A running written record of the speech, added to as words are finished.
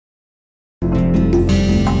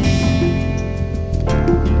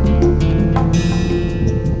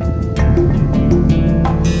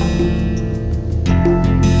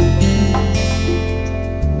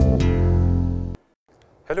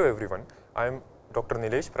I am Dr.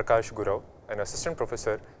 Nilesh Prakash Gurav, an assistant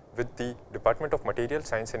professor with the Department of Material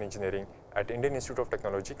Science and Engineering at Indian Institute of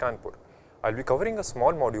Technology, Kanpur. I will be covering a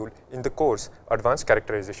small module in the course Advanced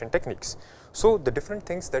Characterization Techniques. So, the different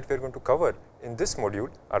things that we are going to cover in this module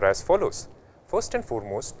are as follows. First and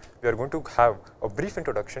foremost, we are going to have a brief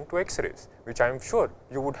introduction to X-rays, which I am sure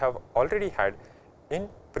you would have already had in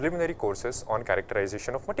preliminary courses on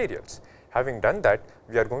characterization of materials. Having done that,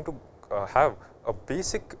 we are going to have a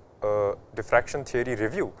basic diffraction theory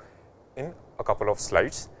review in a couple of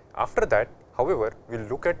slides. After that, however, we will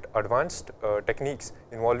look at advanced techniques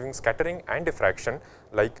involving scattering and diffraction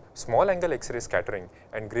like small angle X-ray scattering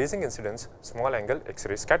and grazing incidence small angle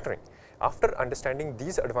X-ray scattering. After understanding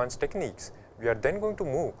these advanced techniques, we are then going to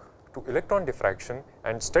move to electron diffraction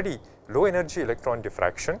and study low energy electron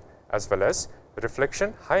diffraction as well as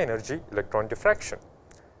reflection high energy electron diffraction.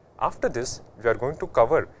 After this, we are going to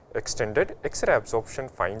cover extended X-ray absorption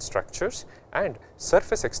fine structures and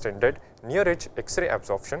surface extended near edge X-ray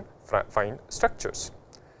absorption fine structures.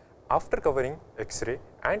 After covering X-ray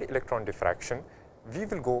and electron diffraction, we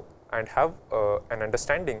will go and have an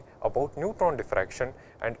understanding about neutron diffraction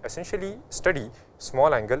and essentially study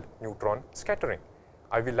small angle neutron scattering.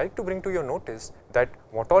 I will like to bring to your notice that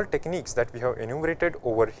what all techniques that we have enumerated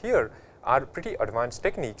over here are pretty advanced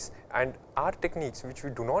techniques and are techniques which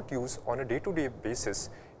we do not use on a day-to-day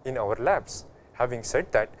basis in our labs. Having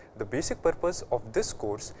said that, the basic purpose of this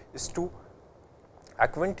course is to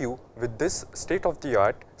acquaint you with this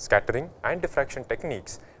state-of-the-art scattering and diffraction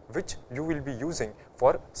techniques which you will be using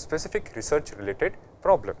for specific research related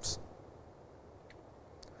problems.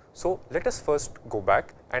 So, let us first go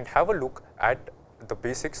back and have a look at the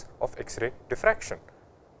basics of X-ray diffraction.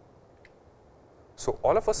 So,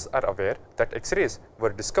 all of us are aware that X-rays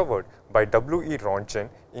were discovered by W.E. Rontgen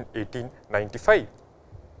in 1895.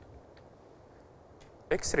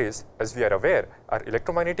 X-rays, as we are aware, are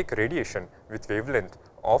electromagnetic radiation with wavelength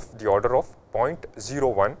of the order of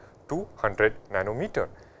 0.01 to 100 nanometer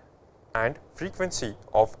and frequency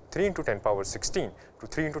of 3 into 10 power 16 to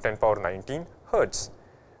 3 into 10 power 19 hertz.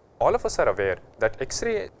 All of us are aware that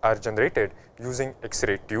X-ray are generated using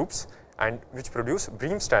X-ray tubes and which produce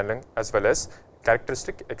Bremsstrahlung as well as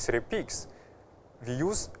characteristic X-ray peaks. We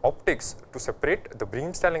use optics to separate the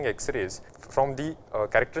Bremsstrahlung X-rays from the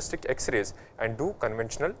characteristic X-rays and do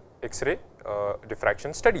conventional X-ray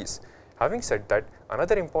diffraction studies. Having said that,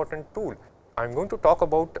 another important tool, I am going to talk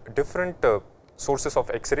about different sources of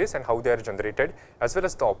X-rays and how they are generated as well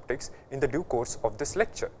as the optics in the due course of this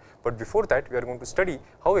lecture. But before that, we are going to study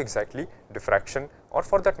how exactly diffraction, or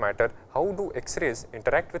for that matter, how do X-rays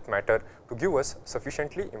interact with matter to give us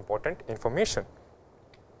sufficiently important information.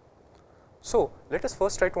 So, let us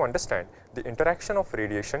first try to understand the interaction of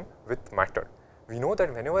radiation with matter. We know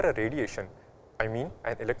that whenever a radiation, I mean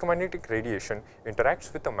an electromagnetic radiation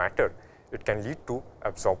interacts with a matter, it can lead to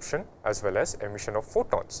absorption as well as emission of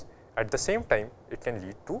photons. At the same time, it can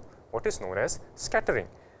lead to what is known as scattering.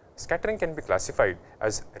 Scattering can be classified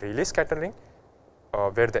as Rayleigh scattering,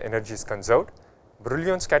 where the energy is conserved,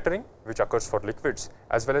 Brillouin scattering, which occurs for liquids,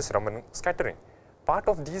 as well as Raman scattering. Part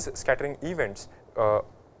of these scattering events,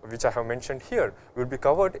 which I have mentioned here, will be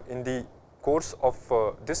covered in the course of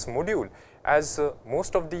this module, as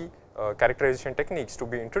most of the characterization techniques to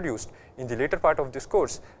be introduced in the later part of this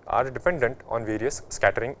course are dependent on various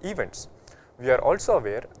scattering events. We are also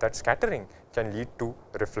aware that scattering can lead to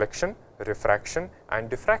reflection, refraction and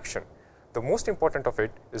diffraction. The most important of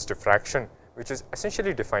it is diffraction, which is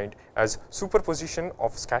essentially defined as superposition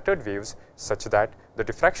of scattered waves such that the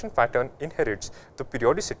diffraction pattern inherits the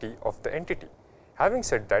periodicity of the entity. Having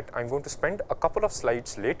said that, I am going to spend a couple of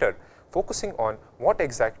slides later focusing on what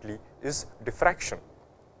exactly is diffraction.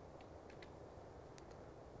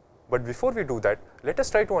 But before we do that, let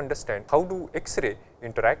us try to understand how do X-ray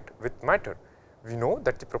interact with matter. We know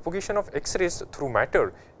that the propagation of X-rays through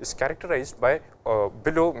matter is characterized by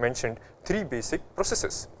below mentioned three basic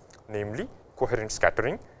processes, namely coherent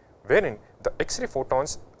scattering, wherein the X-ray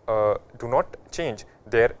photons do not change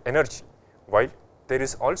their energy, while there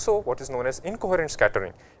is also what is known as incoherent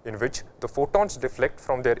scattering, in which the photons deflect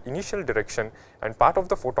from their initial direction and part of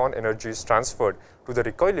the photon energy is transferred to the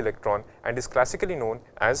recoil electron and is classically known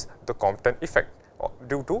as the Compton effect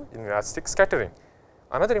due to inelastic scattering.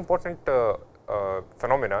 Another important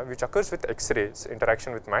phenomena which occurs with X-rays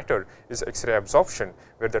interaction with matter is X-ray absorption,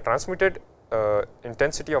 where the transmitted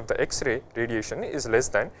intensity of the X-ray radiation is less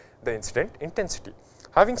than the incident intensity.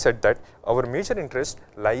 Having said that, our major interest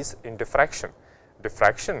lies in diffraction.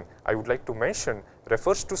 Diffraction, I would like to mention,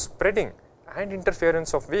 refers to spreading and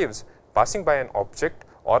interference of waves passing by an object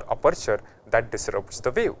or aperture that disrupts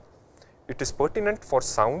the wave. It is pertinent for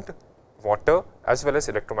sound, water as well as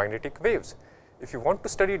electromagnetic waves. If you want to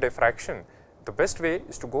study diffraction, the best way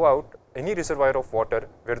is to go out any reservoir of water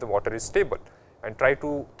where the water is stable and try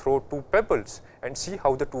to throw two pebbles and see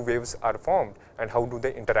how the two waves are formed and how do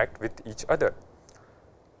they interact with each other.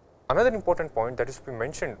 Another important point that is to be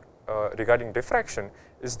mentioned regarding diffraction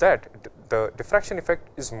is that the diffraction effect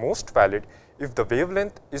is most valid if the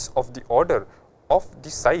wavelength is of the order of the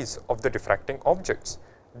size of the diffracting objects.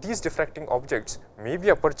 These diffracting objects may be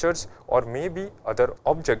apertures or may be other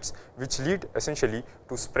objects which lead essentially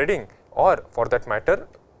to spreading or for that matter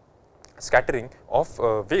scattering of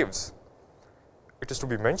waves. It is to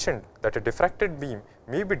be mentioned that a diffracted beam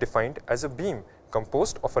may be defined as a beam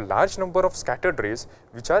composed of a large number of scattered rays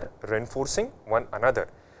which are reinforcing one another.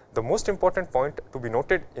 The most important point to be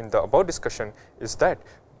noted in the above discussion is that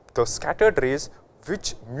the scattered rays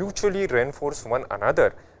which mutually reinforce one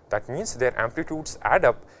another, that means their amplitudes add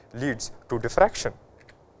up, leads to diffraction.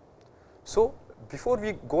 So, before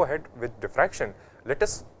we go ahead with diffraction, let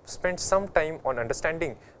us spend some time on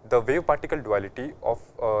understanding the wave particle duality of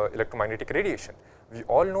electromagnetic radiation. We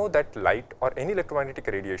all know that light or any electromagnetic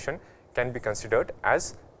radiation can be considered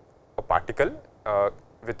as a particle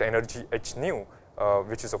with energy h nu,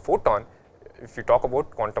 which is a photon if we talk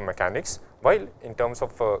about quantum mechanics, while in terms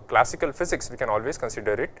of classical physics we can always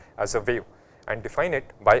consider it as a wave and define it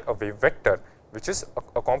by a wave vector, which is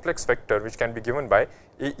a complex vector which can be given by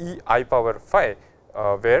ae I power phi,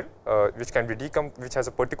 where which can be which has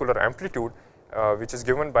a particular amplitude which is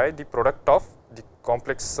given by the product of the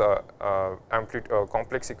complex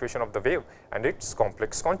complex equation of the wave and its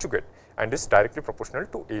complex conjugate, and is directly proportional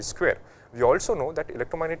to a square. We also know that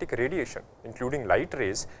electromagnetic radiation, including light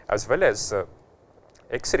rays as well as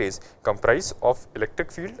X-rays, comprise of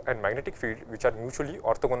electric field and magnetic field which are mutually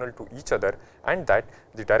orthogonal to each other, and that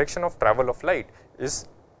the direction of travel of light is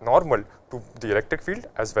normal to the electric field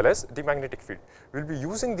as well as the magnetic field. We will be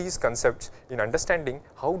using these concepts in understanding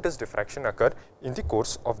how does diffraction occur in the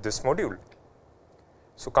course of this module.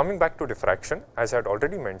 So, coming back to diffraction, as I had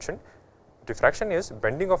already mentioned, diffraction is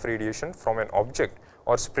bending of radiation from an object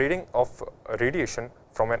or spreading of radiation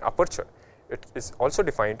from an aperture. It is also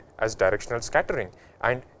defined as directional scattering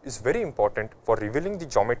and is very important for revealing the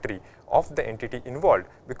geometry of the entity involved,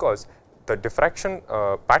 because the diffraction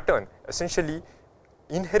pattern essentially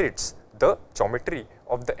inherits the geometry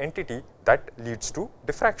of the entity that leads to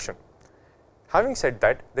diffraction. Having said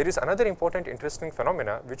that, there is another important interesting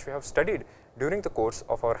phenomena which we have studied during the course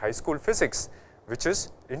of our high school physics, which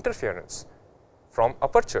is interference from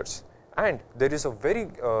apertures, and there is a very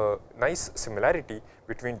nice similarity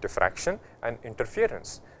between diffraction and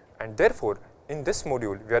interference, and therefore in this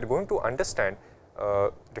module we are going to understand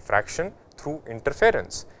diffraction through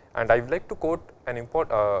interference. And I would like to quote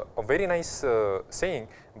a very nice saying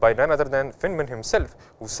by none other than Feynman himself,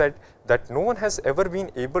 who said that no one has ever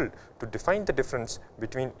been able to define the difference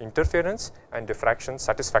between interference and diffraction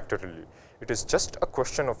satisfactorily. It is just a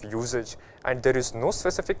question of usage and there is no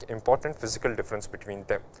specific important physical difference between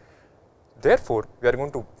them. Therefore, we are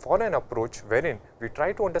going to follow an approach wherein we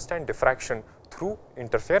try to understand diffraction through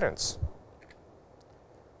interference.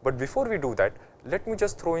 But before we do that, let me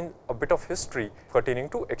just throw in a bit of history pertaining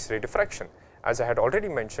to X-ray diffraction. As I had already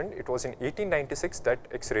mentioned, it was in 1896 that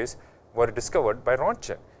X-rays were discovered by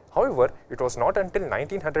Röntgen. However, it was not until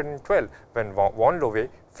 1912 when von Loewe,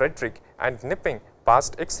 Frederick and Knipping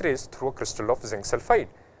passed X-rays through a crystal of zinc sulfide.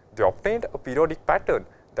 They obtained a periodic pattern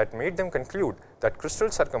that made them conclude that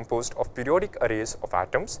crystals are composed of periodic arrays of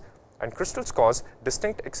atoms, and crystals cause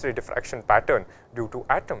distinct X-ray diffraction pattern due to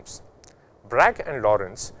atoms. Bragg and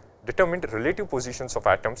Lawrence determined relative positions of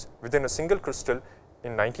atoms within a single crystal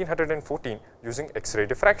in 1914 using X-ray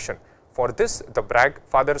diffraction. For this, the Bragg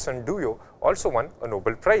father-son duo also won a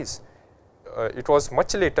Nobel Prize. It was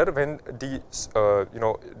much later when the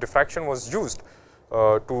diffraction was used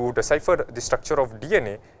to decipher the structure of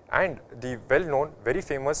DNA, and the well-known, very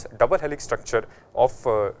famous double helix structure of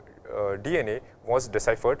DNA was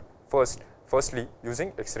deciphered firstly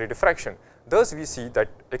using X-ray diffraction. Thus, we see that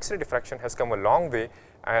X-ray diffraction has come a long way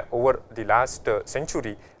over the last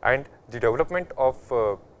century, and the development of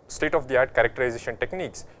state-of-the-art characterization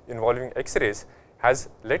techniques involving X-rays has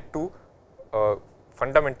led to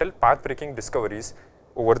fundamental path-breaking discoveries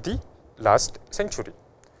over the last century.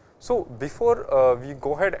 So, before we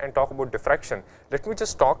go ahead and talk about diffraction, let me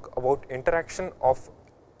just talk about interaction of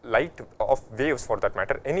light, of waves for that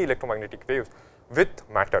matter, any electromagnetic waves with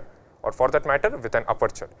matter, or for that matter with an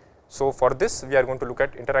aperture. So, for this we are going to look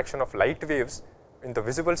at interaction of light waves in the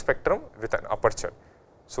visible spectrum with an aperture.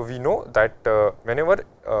 So, we know that whenever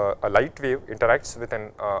a light wave interacts with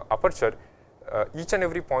an aperture, each and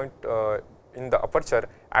every point in the aperture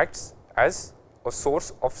acts as a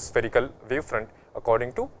source of spherical wavefront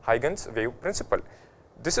according to Huygens wave principle.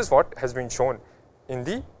 This is what has been shown in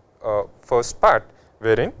the first part,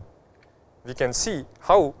 wherein we can see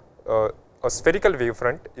how a spherical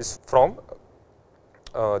wavefront is from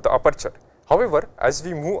the aperture. However, as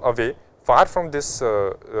we move away far from this,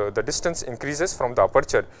 the distance increases from the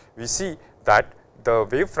aperture, we see that the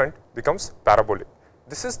wavefront becomes parabolic.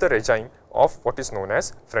 This is the regime of what is known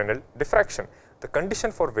as Fresnel diffraction, the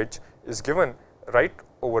condition for which is given right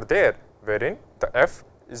over there, wherein the f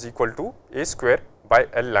is equal to a square by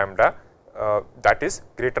L lambda, that is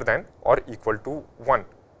greater than or equal to 1,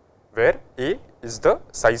 where a is the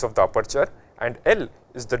size of the aperture and L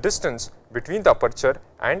is the distance between the aperture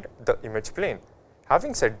and the image plane.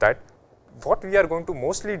 Having said that, what we are going to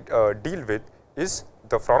mostly deal with is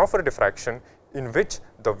the Fraunhofer diffraction, in which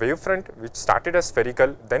the wavefront, which started as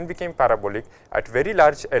spherical then became parabolic, at very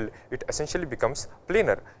large L it essentially becomes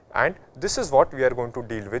planar, and this is what we are going to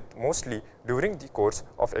deal with mostly during the course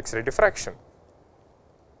of X-ray diffraction.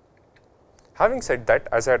 Having said that,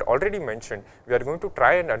 as I had already mentioned, we are going to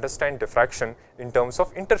try and understand diffraction in terms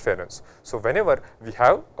of interference. So, whenever we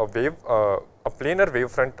have a wave, a planar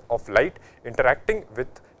wavefront of light interacting with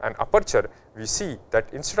an aperture, we see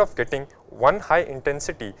that instead of getting one high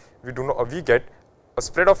intensity, we get a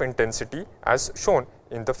spread of intensity as shown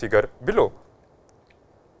in the figure below.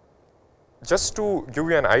 Just to give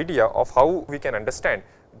you an idea of how we can understand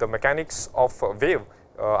the mechanics of a wave,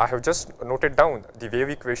 I have just noted down the wave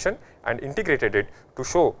equation and integrated it to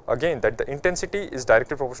show again that the intensity is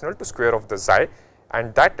directly proportional to square of the xi,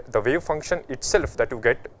 and that the wave function itself that you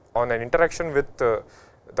get on an interaction with the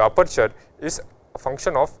aperture is a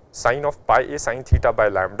function of sine of pi a sin theta by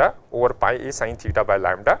lambda over pi a sin theta by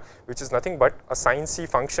lambda, which is nothing but a sin c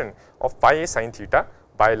function of pi a sin theta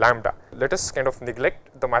by lambda. Let us kind of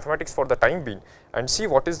neglect the mathematics for the time being and see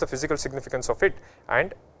what is the physical significance of it.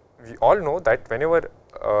 And we all know that whenever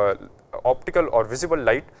optical or visible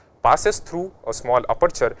light passes through a small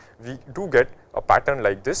aperture, we do get a pattern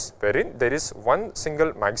like this, wherein there is one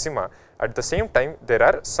single maxima, at the same time there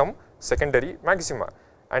are some secondary maxima,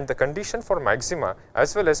 and the condition for maxima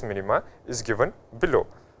as well as minima is given below.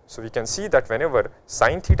 So, we can see that whenever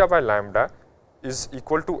sin theta by lambda is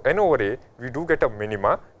equal to n over a, we do get a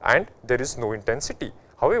minima and there is no intensity.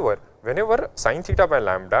 However, whenever sin theta by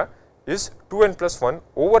lambda is 2n plus 1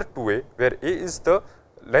 over 2a, where a is the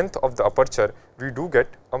length of the aperture, we do get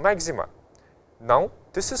a maxima. Now,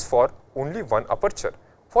 this is for only one aperture.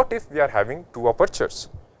 What if we are having two apertures,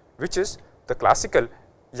 which is the classical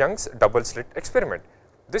Young's double slit experiment?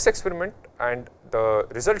 This experiment and the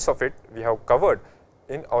results of it we have covered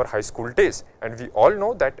in our high school days, and we all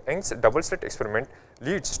know that Young's double slit experiment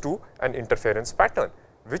leads to an interference pattern,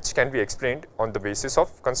 which can be explained on the basis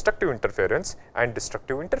of constructive interference and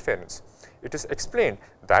destructive interference. It is explained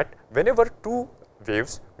that whenever two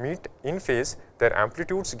waves meet in phase, their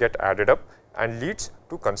amplitudes get added up and leads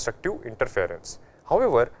to constructive interference.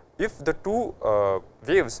 However, if the two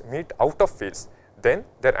waves meet out of phase, then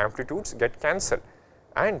their amplitudes get cancelled,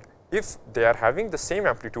 and if they are having the same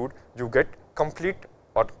amplitude, you get complete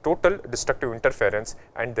or total destructive interference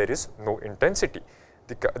and there is no intensity.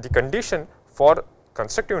 The condition for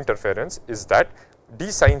constructive interference is that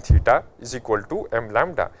d sin theta is equal to m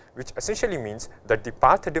lambda, which essentially means that the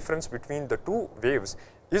path difference between the two waves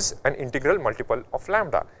is an integral multiple of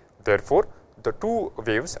lambda. Therefore, the two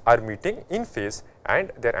waves are meeting in phase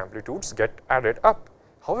and their amplitudes get added up.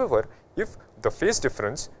 However, if the phase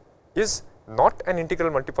difference is not an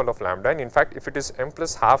integral multiple of lambda, and in fact, if it is m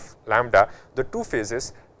plus half lambda, the two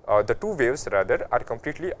waves rather are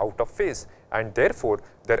completely out of phase, and therefore,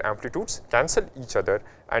 their amplitudes cancel each other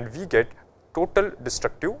and we get total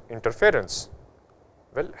destructive interference.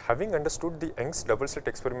 Well, having understood the Young's double slit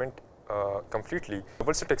experiment completely, I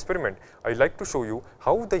would like to show you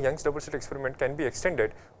how the Young's double slit experiment can be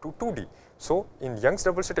extended to 2D. So, in Young's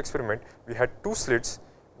double slit experiment, we had two slits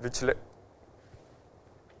which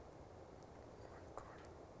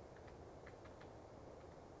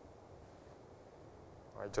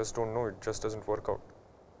I just don't know, it just doesn't work out.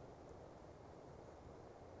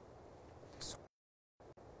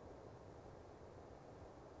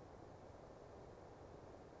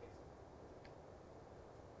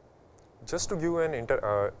 Just to give you an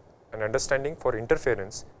understanding for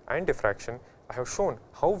interference and diffraction, I have shown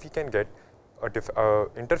how we can get a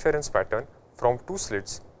interference pattern from two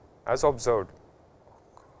slits as observed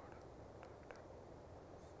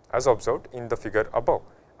in the figure above.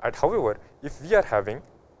 And however, if we are having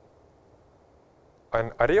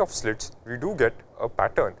an array of slits, we do get a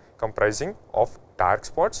pattern comprising of dark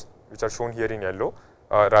spots, which are shown here in yellow,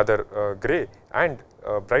 gray, and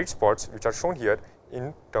bright spots which are shown here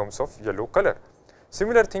in terms of yellow color.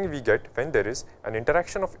 Similar thing we get when there is an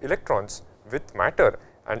interaction of electrons with matter,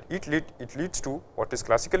 and it leads to what is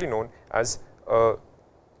classically known as a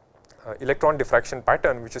electron diffraction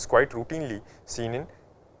pattern, which is quite routinely seen in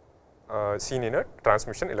a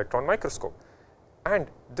transmission electron microscope. And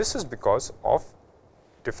this is because of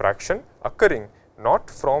diffraction occurring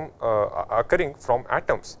from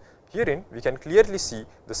atoms. Herein we can clearly see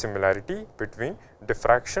the similarity between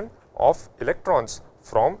diffraction of electrons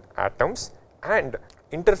from atoms and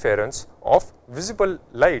interference of visible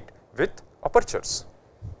light with apertures.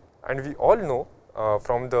 And we all know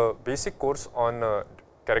from the basic course on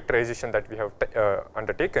characterization that we have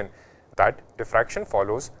undertaken that diffraction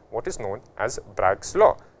follows what is known as Bragg's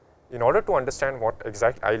law. In order to understand what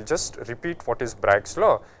exactly, I will just repeat what is Bragg's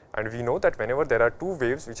law, and we know that whenever there are two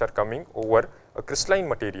waves which are coming over a crystalline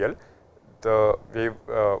material, the wave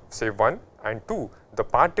say 1 and 2, the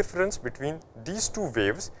path difference between these two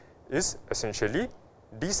waves is essentially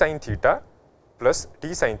d sin theta plus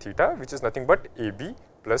t sin theta, which is nothing but AB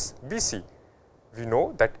plus BC. We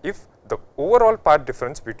know that if the overall path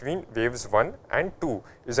difference between waves 1 and 2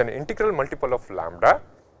 is an integral multiple of lambda,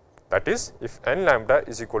 that is, if n lambda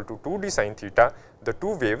is equal to 2 d sin theta, the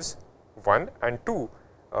two waves 1 and 2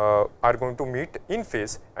 are going to meet in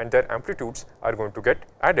phase and their amplitudes are going to get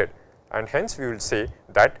added, and hence we will say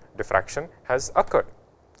that diffraction has occurred.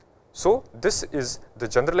 So, this is the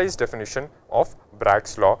generalized definition of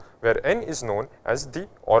Bragg's law, where n is known as the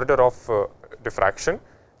order of diffraction,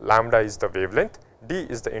 lambda is the wavelength, d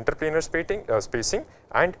is the interplanar spacing,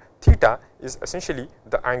 and theta is essentially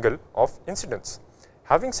the angle of incidence.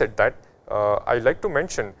 Having said that, I like to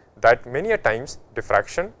mention that many a times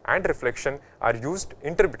diffraction and reflection are used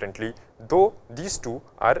intermittently, though these two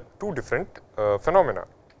are two different phenomena.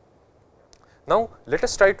 Now, let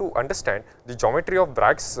us try to understand the geometry of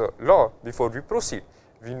Bragg's law before we proceed.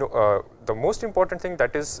 We know the most important thing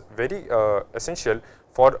that is very essential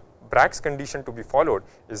for Bragg's condition to be followed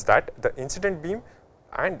is that the incident beam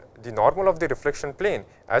and the normal of the reflection plane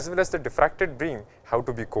as well as the diffracted beam have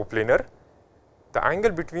to be coplanar. The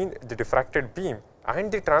angle between the diffracted beam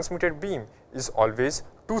and the transmitted beam is always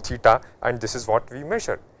 2 theta, and this is what we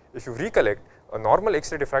measure. If you recollect, a normal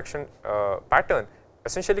X-ray diffraction pattern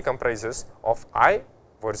essentially comprises of I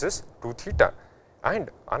versus 2 theta. And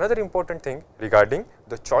another important thing regarding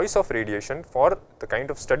the choice of radiation for the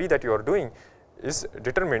kind of study that you are doing is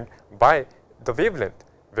determined by the wavelength,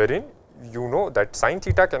 wherein you know that sin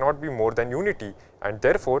theta cannot be more than unity, and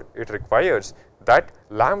therefore it requires that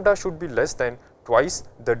lambda should be less than twice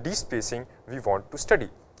the d spacing we want to study.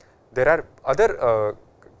 There are other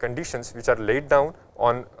conditions which are laid down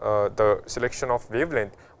on the selection of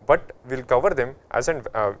wavelength, but we will cover them as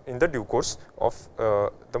in the due course of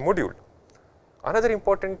the module. Another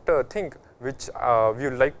important thing which we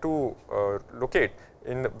would like to locate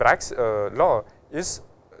in Bragg's law is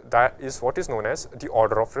what is known as the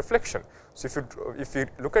order of reflection. So, if you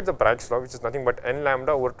look at the Bragg's law, which is nothing but n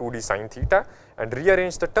lambda over 2d sin theta, and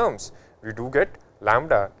rearrange the terms, we do get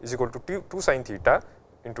lambda is equal to 2 sin theta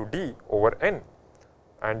into d over n,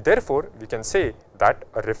 and therefore we can say that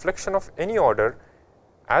a reflection of any order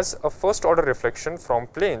as a first order reflection from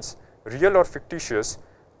planes, real or fictitious,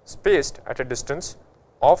 spaced at a distance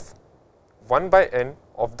of 1 by n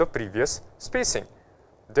of the previous spacing.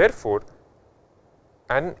 Therefore,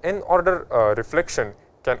 an n order reflection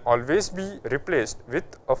can always be replaced with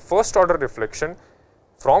a first order reflection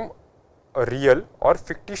from a real or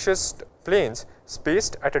fictitious planes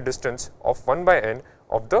spaced at a distance of 1 by n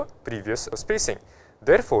of the previous spacing.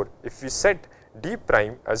 Therefore, if we set d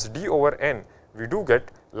prime as d over n, we do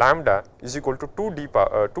get lambda is equal to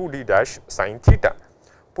 2d dash sin theta.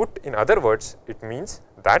 Put in other words, it means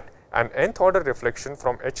that an nth order reflection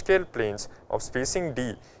from h-scale planes of spacing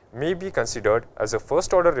d may be considered as a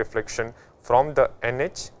first order reflection from the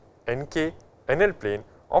nh, nk, nl plane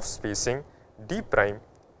of spacing d prime,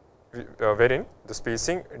 wherein the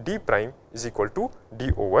spacing d prime is equal to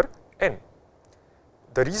d over n.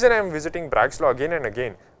 The reason I am visiting Bragg's law again and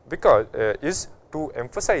again because is to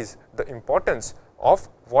emphasize the importance of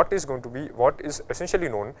what is essentially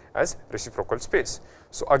known as reciprocal space.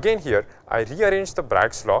 So, again here I rearrange the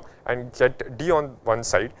Bragg's law and get d on one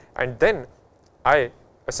side, and then I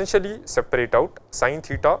essentially separate out sin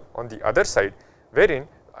theta on the other side, wherein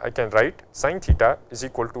I can write sin theta is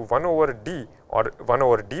equal to 1 over d or 1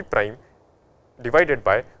 over d prime divided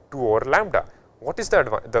by 2 over lambda. What is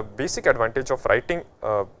the basic advantage of writing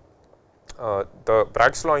the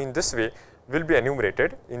Bragg's law in this way will be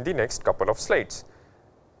enumerated in the next couple of slides.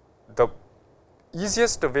 The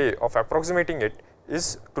easiest way of approximating it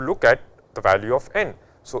is to look at the value of n.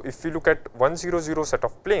 So, if we look at 1 0 0 set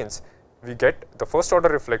of planes, we get the first order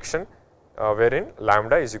reflection wherein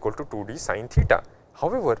lambda is equal to 2d sin theta.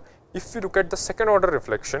 However, if we look at the second order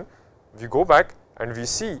reflection, we go back and we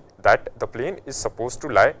see that the plane is supposed to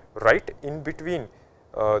lie right in between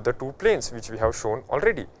the two planes which we have shown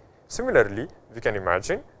already. Similarly, we can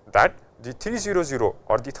imagine that the 3 0 0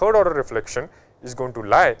 or the third order reflection is going to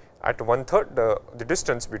lie at 1/3 the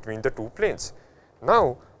distance between the two planes.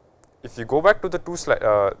 Now, if we go back to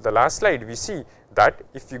the last slide, we see that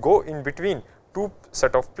if we go in between two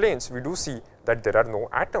set of planes, we do see that there are no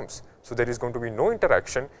atoms. So, there is going to be no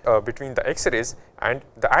interaction between the X-rays and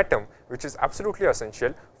the atom, which is absolutely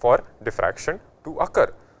essential for diffraction to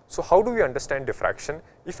occur. So, how do we understand diffraction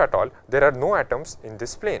if at all there are no atoms in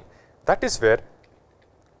this plane? That is where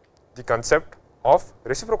the concept of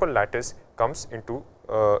reciprocal lattice comes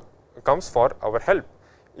for our help.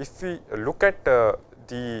 If we look at the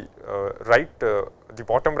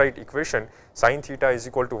bottom right equation, sin theta is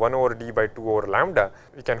equal to 1 over d by 2 over lambda,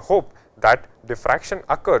 we can hope that diffraction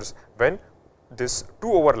occurs when this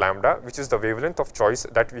 2 over lambda, which is the wavelength of choice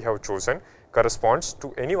that we have chosen, corresponds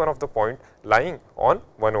to any one of the point lying on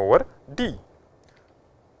 1 over d.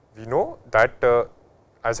 We know that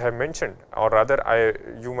as I have mentioned, or rather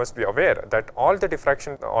you must be aware that all the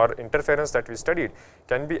diffraction or interference that we studied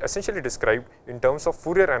can be essentially described in terms of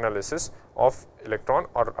Fourier analysis of electron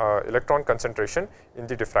or electron concentration in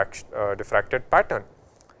the diffracted pattern.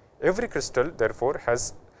 Every crystal therefore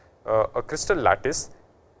has a crystal lattice,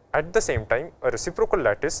 at the same time a reciprocal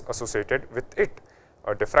lattice associated with it.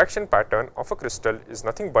 A diffraction pattern of a crystal is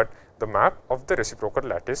nothing but the map of the reciprocal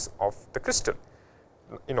lattice of the crystal.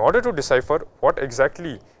 In order to decipher what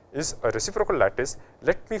exactly is a reciprocal lattice,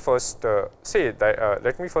 let me first tell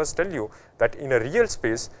you that in a real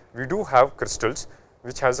space we do have crystals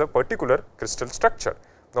which has a particular crystal structure.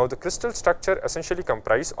 Now, the crystal structure essentially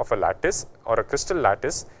comprises of a lattice or a crystal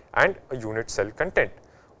lattice and a unit cell content,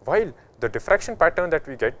 while the diffraction pattern that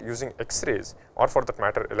we get using X-rays or for that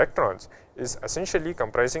matter electrons is essentially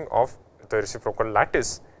comprising of the reciprocal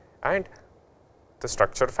lattice and the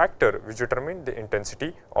structure factor which determine the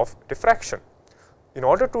intensity of diffraction. In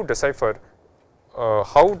order to decipher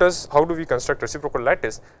how do we construct reciprocal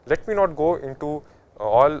lattice, let me not go into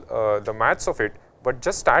all the maths of it, but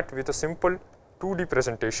just start with a simple 2D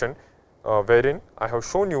presentation wherein I have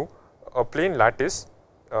shown you a plane lattice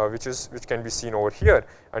which can be seen over here,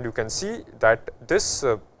 and you can see that this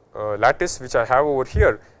lattice which I have over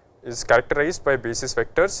here is characterized by basis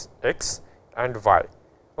vectors x and y.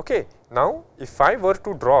 Okay. Now, if I were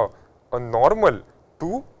to draw a normal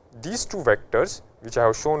to these two vectors which I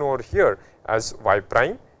have shown over here as y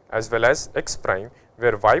prime as well as x prime,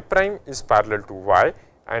 where y prime is parallel to y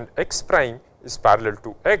and x prime is parallel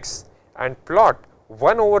to x, and plot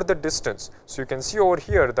 1 over the distance. So, you can see over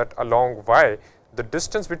here that along y the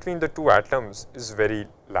distance between the two atoms is very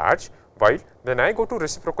large, while when I go to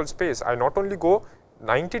reciprocal space I not only go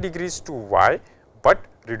 90 degrees to y, but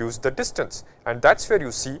reduce the distance, and that is where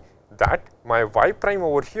you see that my y prime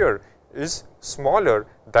over here is smaller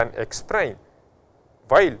than x prime,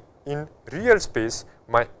 while in real space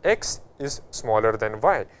my x is smaller than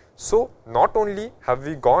y. So, not only have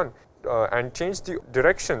we gone and changed the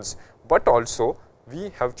directions, but also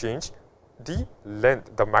we have changed the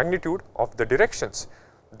length, the magnitude of the directions.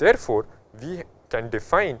 Therefore, we can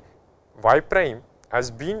define y prime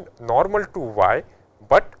as being normal to y,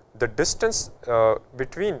 but the distance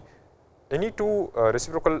between any two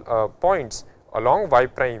reciprocal points along y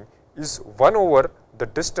prime is 1 over the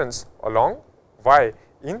distance along y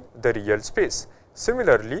in the real space.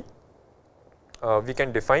 Similarly, we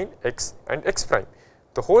can define x and x prime.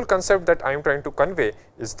 The whole concept that I am trying to convey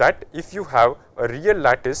is that if you have a real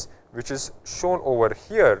lattice which is shown over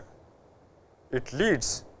here, it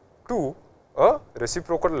leads to a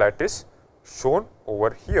reciprocal lattice shown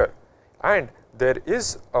over here, and there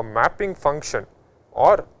is a mapping function,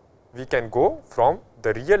 or we can go from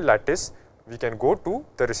the real lattice, we can go to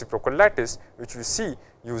the reciprocal lattice which we see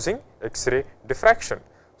using X-ray diffraction.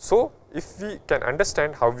 So, if we can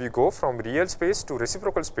understand how we go from real space to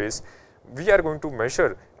reciprocal space, we are going to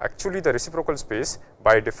measure actually the reciprocal space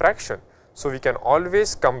by diffraction. So, we can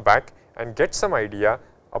always come back and get some idea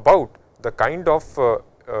about the kind of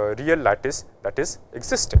real lattice that is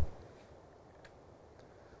existing.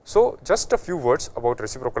 So, just a few words about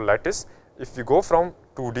reciprocal lattice. If we go from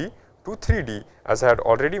 2D to 3D, as I had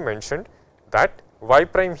already mentioned that y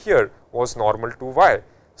prime here was normal to y.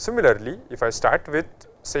 Similarly, if I start with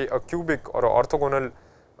say a cubic or a orthogonal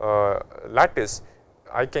lattice,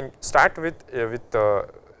 I can start with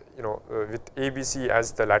ABC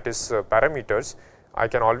as the lattice parameters, I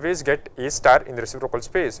can always get A star in the reciprocal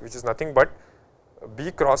space, which is nothing but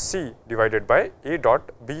B cross C divided by A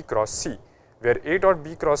dot B cross C, where A dot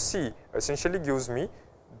B cross C essentially gives me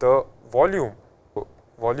the volume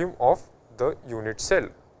of the unit cell,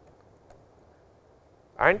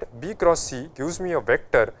 and B cross C gives me a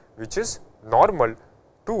vector which is normal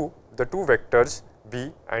to the two vectors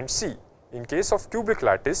B and C. In case of cubic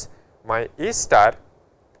lattice, my A star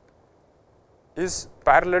is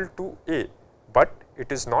parallel to A, but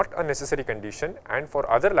it is not a necessary condition, and for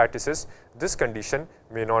other lattices this condition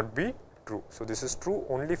may not be true. So, this is true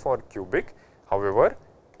only for cubic. However,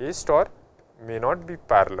 A star may not be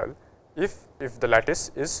parallel if the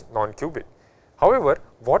lattice is non-cubic. However,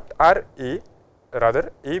 what are A,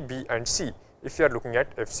 B and C if you are looking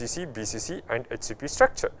at FCC, BCC and HCP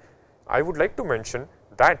structure? I would like to mention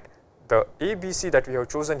that the A, B, C that we have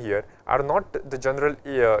chosen here are not the general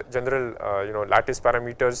lattice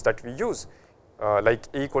parameters that we use, like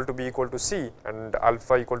A equal to B equal to C and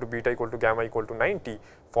alpha equal to beta equal to gamma equal to 90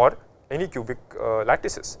 for any cubic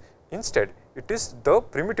lattices. Instead, it is the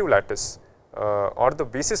primitive lattice or the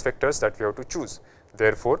basis vectors that we have to choose.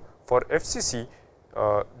 Therefore, for FCC,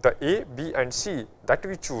 the A, B and C that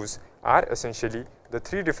we choose are essentially the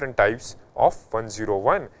three different types of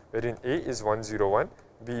 101, wherein A is 101,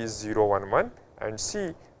 B is 011 and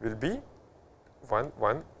C will be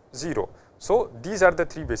 110. So, these are the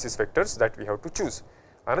three basis vectors that we have to choose.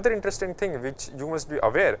 Another interesting thing which you must be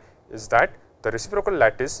aware is that the reciprocal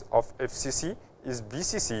lattice of FCC is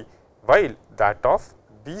BCC, while that of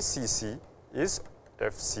BCC is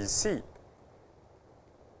FCC.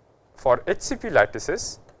 For HCP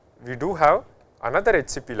lattices, we do have another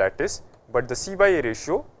HCP lattice, but the C by A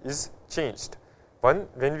ratio is changed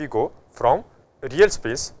when we go from real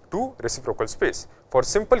space to reciprocal space. For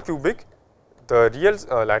simple cubic, the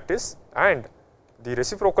real lattice and the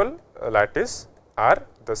reciprocal lattice are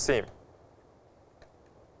the same.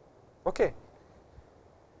 Okay.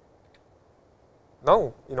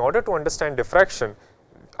 Now, in order to understand diffraction,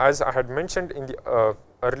 as I had mentioned in the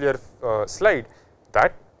earlier slide,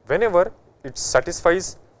 that whenever it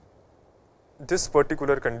satisfies this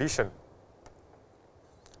particular condition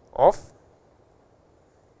of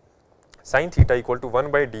sin theta equal to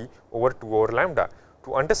 1 by d over 2 over lambda,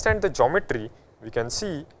 to understand the geometry, we can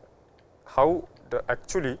see how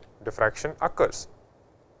actually diffraction occurs.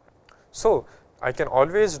 So, I can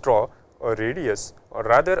always draw a radius, or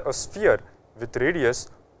rather a sphere with radius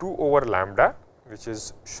 2 over lambda, which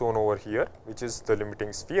is shown over here, which is the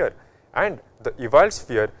limiting sphere, and the eval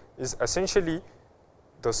sphere is essentially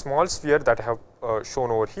the small sphere that I have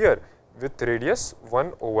shown over here with radius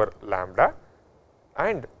 1 over lambda,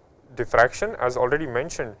 and diffraction, as already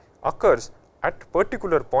mentioned, occurs at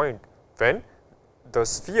particular point when the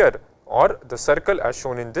sphere or the circle as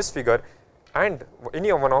shown in this figure and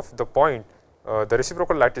any one of the point, the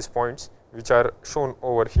reciprocal lattice points which are shown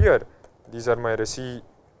over here. These are my reciprocal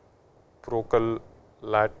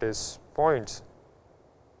lattice points.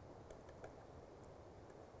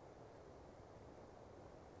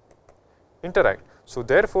 Interact. So,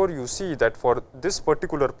 therefore, you see that for this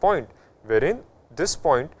particular point, wherein this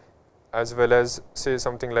point as well as say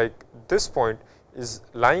something like this point is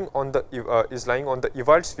lying on the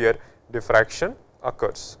eval sphere, diffraction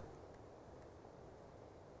occurs.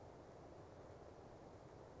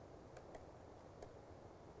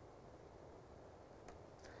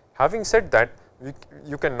 Having said that,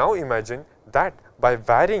 you can now imagine that by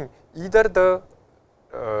varying either the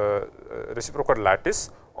reciprocal lattice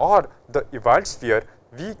or the eval sphere,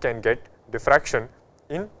 we can get diffraction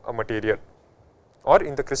in a material or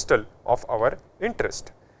in the crystal of our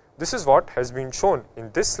interest. This is what has been shown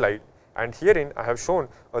in this slide, and herein I have shown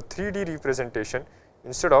a 3D representation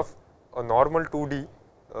instead of a normal 2D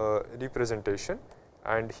representation,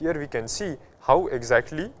 and here we can see how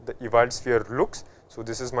exactly the eval sphere looks. So,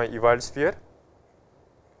 this is my eval sphere,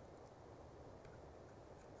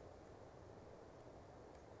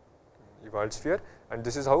 and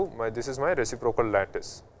this is how this is my reciprocal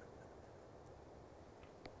lattice.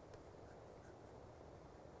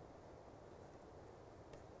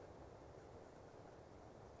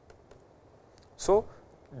 So,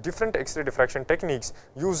 different X-ray diffraction techniques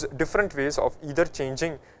use different ways of either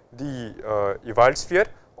changing the eval sphere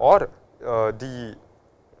or the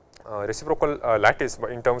reciprocal lattice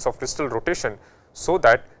in terms of crystal rotation, so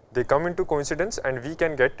that they come into coincidence and we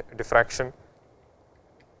can get diffraction.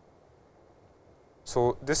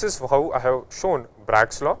 So, this is how I have shown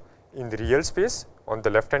Bragg's law in the real space on the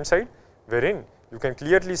left hand side, wherein you can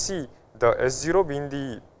clearly see the S0 being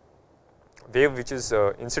the wave which is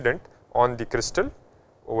incident on the crystal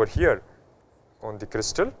over here on the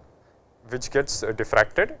crystal, which gets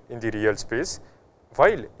diffracted in the real space,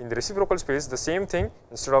 while in the reciprocal space the same thing,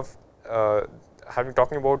 instead of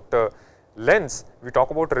talking about lens, we talk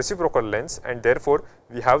about reciprocal lens, and therefore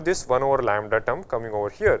we have this 1 over lambda term coming over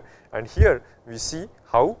here, and here we see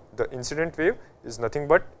how the incident wave is nothing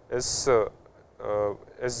but S0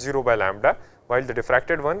 by lambda, while the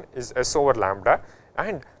diffracted one is S over lambda,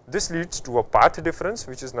 and this leads to a path difference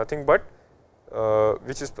which is nothing but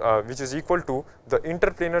which is equal to the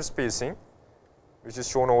interplanar spacing which is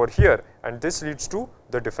shown over here, and this leads to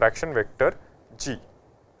the diffraction vector G.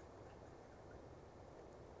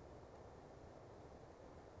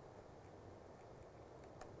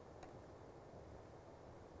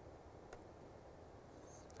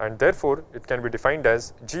 And therefore, it can be defined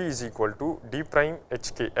as G is equal to d prime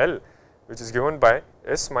HKL, which is given by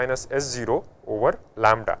S minus S0 over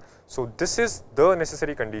lambda. So, this is the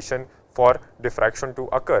necessary condition for diffraction to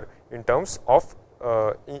occur in terms of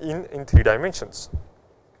in 3 dimensions.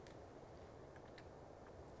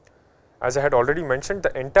 As I had already mentioned,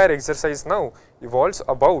 the entire exercise now evolves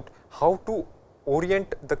about how to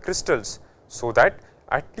orient the crystals, so that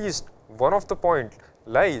at least one of the point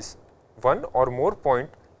lies, one or more point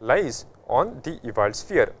lies on the Ewald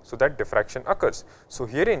sphere, so that diffraction occurs. So,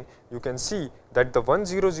 herein you can see that the 1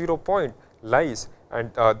 0 0 point lies,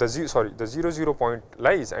 and the 0 0 point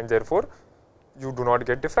lies, and therefore you do not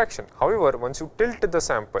get diffraction. However, once you tilt the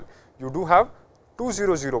sample, you do have 2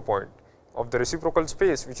 0 0 point of the reciprocal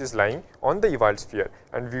space which is lying on the Ewald sphere,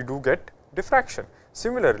 and we do get diffraction.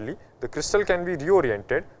 Similarly, the crystal can be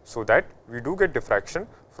reoriented, so that we do get diffraction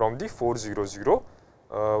from the 4 0 0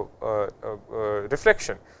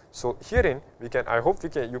 reflection. So, herein we can, I hope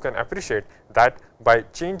you can appreciate that by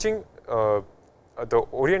changing the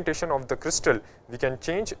orientation of the crystal, we can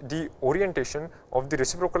change the orientation of the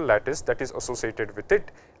reciprocal lattice that is associated with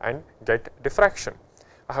it and get diffraction.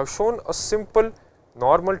 I have shown a simple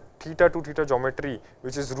normal theta to theta geometry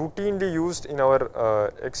which is routinely used in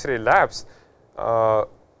our X-ray labs for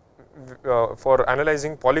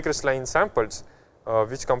analyzing polycrystalline samples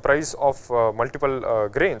which comprise of multiple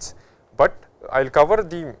grains, but I will cover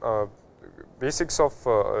the basics of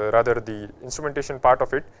rather the instrumentation part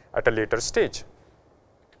of it at a later stage.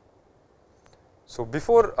 So,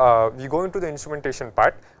 before we go into the instrumentation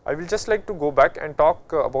part, I will just like to go back and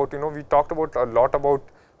talk about, we talked about a lot about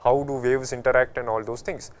how do waves interact and all those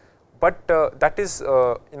things, but that is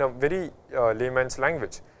in a very layman's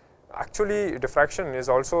language. Actually, diffraction is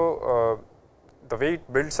also the way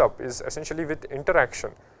it builds up is essentially with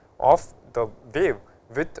interaction of the wave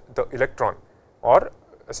with the electron, or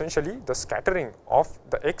essentially the scattering of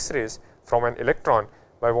the X-rays from an electron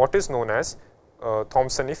by what is known as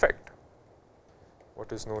Thomson effect.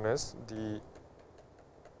 What is known as the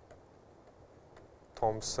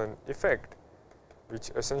Thomson effect, which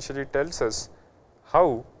essentially tells us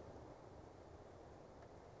how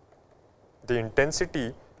the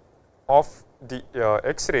intensity of the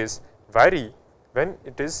X-rays vary when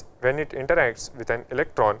it interacts with an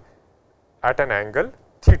electron at an angle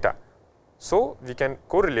theta. So, we can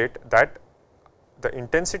correlate that the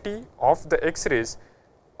intensity of the X-rays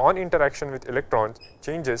on interaction with electrons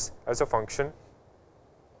changes as a function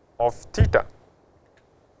of theta.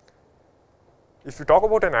 If you talk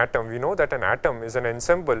about an atom, we know that an atom is an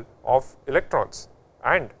ensemble of electrons,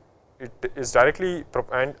 and it is directly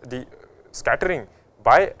and the scattering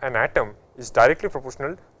by an atom is directly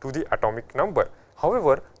proportional to the atomic number.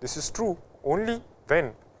 However, this is true only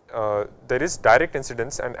when there is direct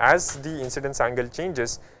incidence, and as the incidence angle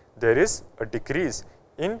changes, there is a decrease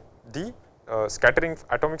in the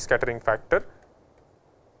atomic scattering factor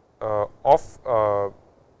of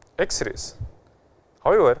X-rays.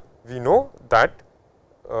 However, we know that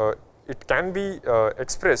it can be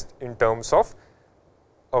expressed in terms of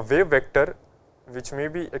a wave vector which may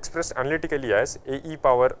be expressed analytically as A e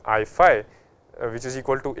power I phi, which is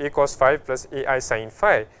equal to A cos phi plus A I sin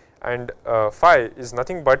phi, and phi is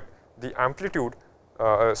nothing but the amplitude,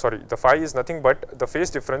 the phi is nothing but the phase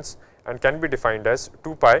difference and can be defined as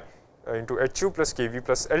 2 pi into Hu plus Kv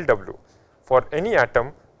plus Lw. For any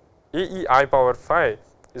atom, A e I power phi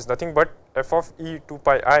is nothing but f of e 2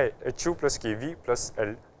 pi I Hu plus Kv plus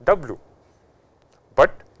Lw.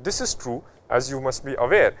 But this is true, as you must be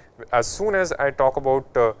aware, as soon as I talk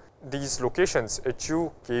about these locations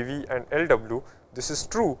Hu, Kv and Lw, this is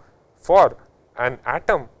true for an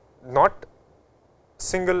atom, not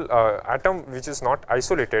single atom which is not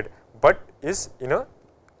isolated, but is in a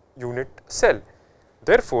unit cell.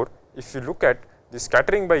 Therefore, if you look at the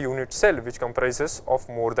scattering by unit cell, which comprises of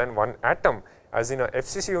more than one atom, as in a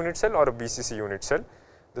FCC unit cell or a BCC unit cell,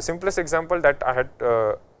 the simplest example that I had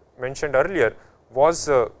mentioned earlier was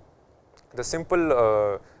the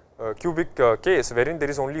simple cubic case wherein there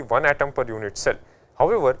is only one atom per unit cell.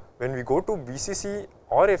 However, when we go to BCC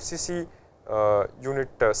or FCC unit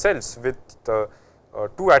cells with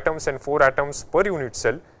 2 atoms and 4 atoms per unit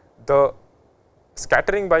cell, the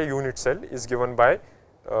scattering by unit cell is given by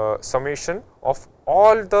summation of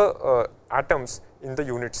all the atoms in the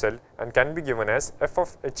unit cell and can be given as f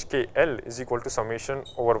of HKL is equal to summation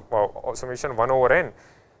 1 over n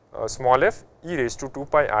small f e raised to 2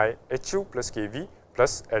 pi I HU plus KV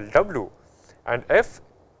plus LW, and f,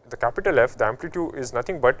 the capital F, the amplitude is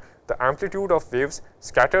nothing but the amplitude of waves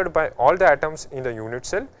scattered by all the atoms in the unit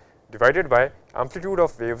cell divided by amplitude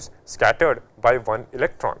of waves scattered by one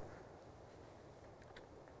electron.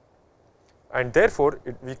 And therefore,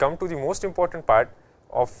 we come to the most important part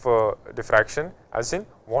of diffraction, as in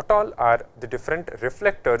what all are the different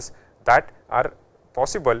reflectors that are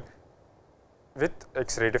possible with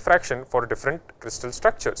X-ray diffraction for different crystal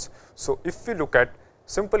structures. So, if we look at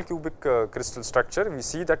simple cubic crystal structure, we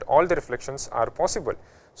see that all the reflections are possible.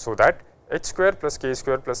 So, that h square plus k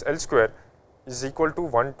square plus l square is equal to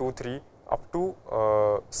 1, 2, 3 up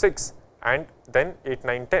to 6 and then 8,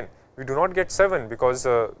 9, 10. We do not get 7 because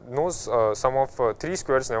no sum of 3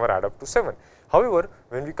 squares never add up to 7. However,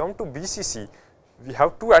 when we come to BCC, we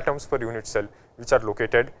have 2 atoms per unit cell which are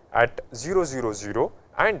located at 0, 0, 0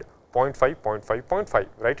 and 0.5, 0.5, 0.5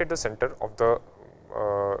 right at the center of the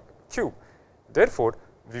cube. Therefore,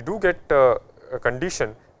 we do get a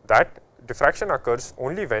condition that diffraction occurs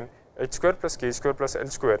only when h square plus k square plus l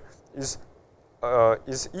square is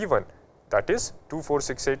even, that is 2, 4,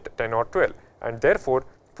 6, 8, 10 or 12, and therefore,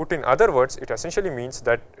 put in other words, it essentially means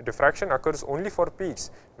that diffraction occurs only for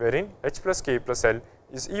peaks wherein h plus k plus l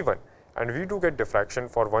is even, and we do get diffraction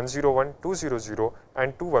for 101, 200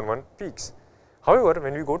 and 211 peaks. However,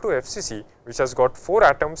 when we go to FCC, which has got 4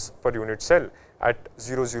 atoms per unit cell at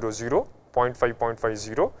 0, 0, 0, 0.5, 0.50,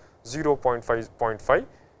 0, 0.5, 0.5,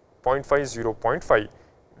 0.5, 0, 0.5,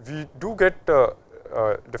 we do get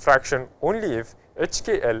diffraction only if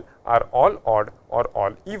HKL are all odd or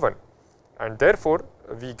all even, and therefore,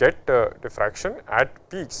 we get diffraction at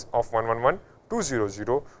peaks of 111,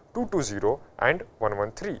 200, 220 and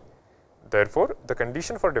 113. Therefore, the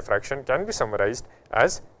condition for diffraction can be summarized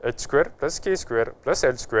as h square plus k square plus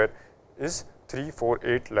l square is 3, 4,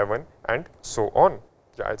 8, 11 and so on.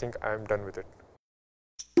 Yeah, I think I am done with it.